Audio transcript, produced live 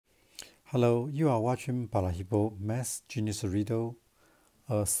Hello, you are watching Balahippo Math Genius Riddle.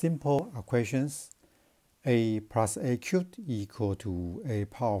 A simple equations a plus a cubed equal to a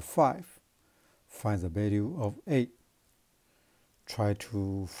power 5. Find the value of a. Try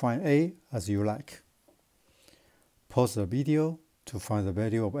to find a as you like. Pause the video to find the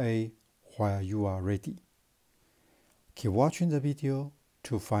value of a while you are ready. Keep watching the video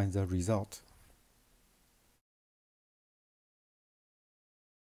to find the result.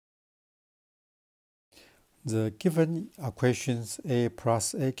 The given equations a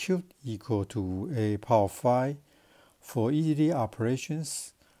plus a cubed equal to a power 5. For easy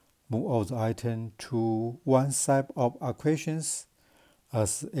operations, move all the items to one side of equations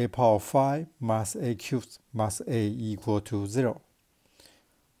as a power 5 minus a cubed minus a equal to 0.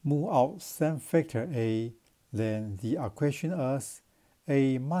 Move out same factor a, then the equation as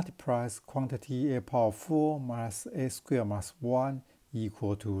a multiplies quantity a power 4 minus a squared minus 1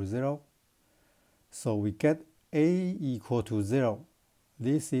 equal to 0. So we get a equal to 0.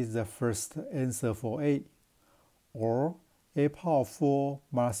 This is the first answer for a. Or a power 4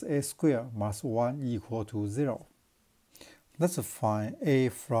 minus a squared minus 1 equal to 0. Let's find a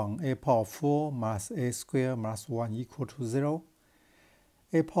from a power 4 minus a squared minus 1 equal to 0.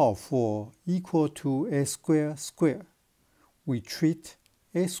 A power 4 equal to a square square. We treat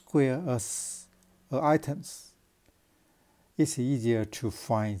a square as items. It's easier to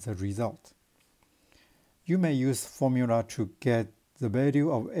find the result. You may use formula to get the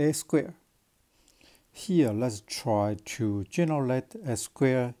value of a square. Here, let's try to generate a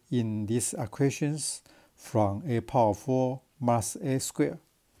square in these equations from a power 4 minus a square.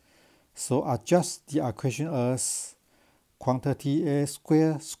 So adjust the equation as quantity a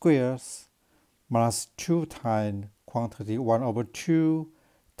square squares minus 2 times quantity 1 over 2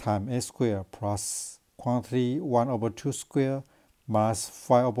 times a square plus quantity 1 over 2 square minus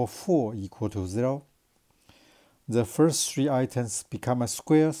 5 over 4 equal to 0. The first three items become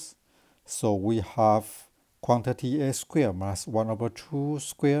squares, so we have quantity a squared minus 1 over 2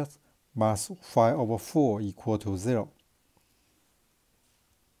 squared minus 5 over 4 equal to 0.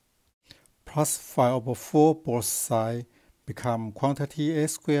 Plus 5 over 4 both sides become quantity a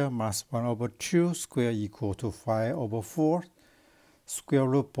squared minus 1 over 2 squared equal to 5 over 4. Square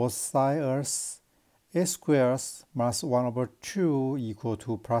root both sides as a squared minus 1 over 2 equal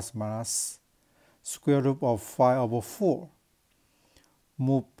to plus minus square root of 5 over 4.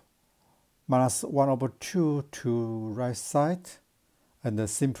 Move minus 1 over 2 to right side and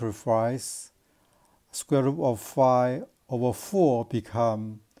simplifies. Square root of 5 over 4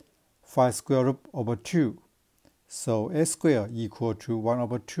 become 5 square root over 2. So a squared equal to 1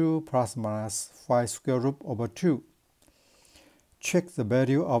 over 2 plus minus 5 square root over 2. Check the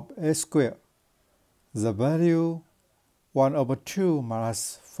value of a squared. The value 1 over 2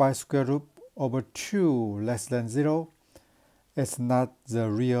 minus 5 square root over 2 less than 0 is not the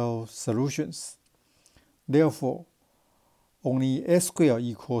real solutions. Therefore, only a squared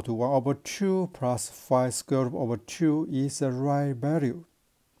equal to 1 over 2 plus 5 square root over 2 is the right value.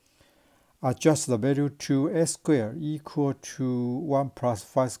 Adjust the value to a squared equal to 1 plus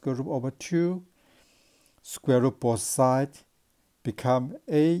 5 square root over 2. Square root both sides become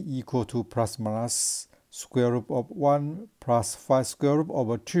a equal to plus minus square root of 1 plus 5 square root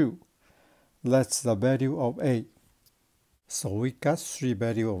over 2. That's the value of a. So we got 3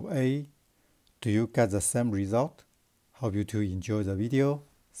 values of a. Do you get the same result? Hope you to enjoy the video.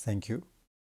 Thank you.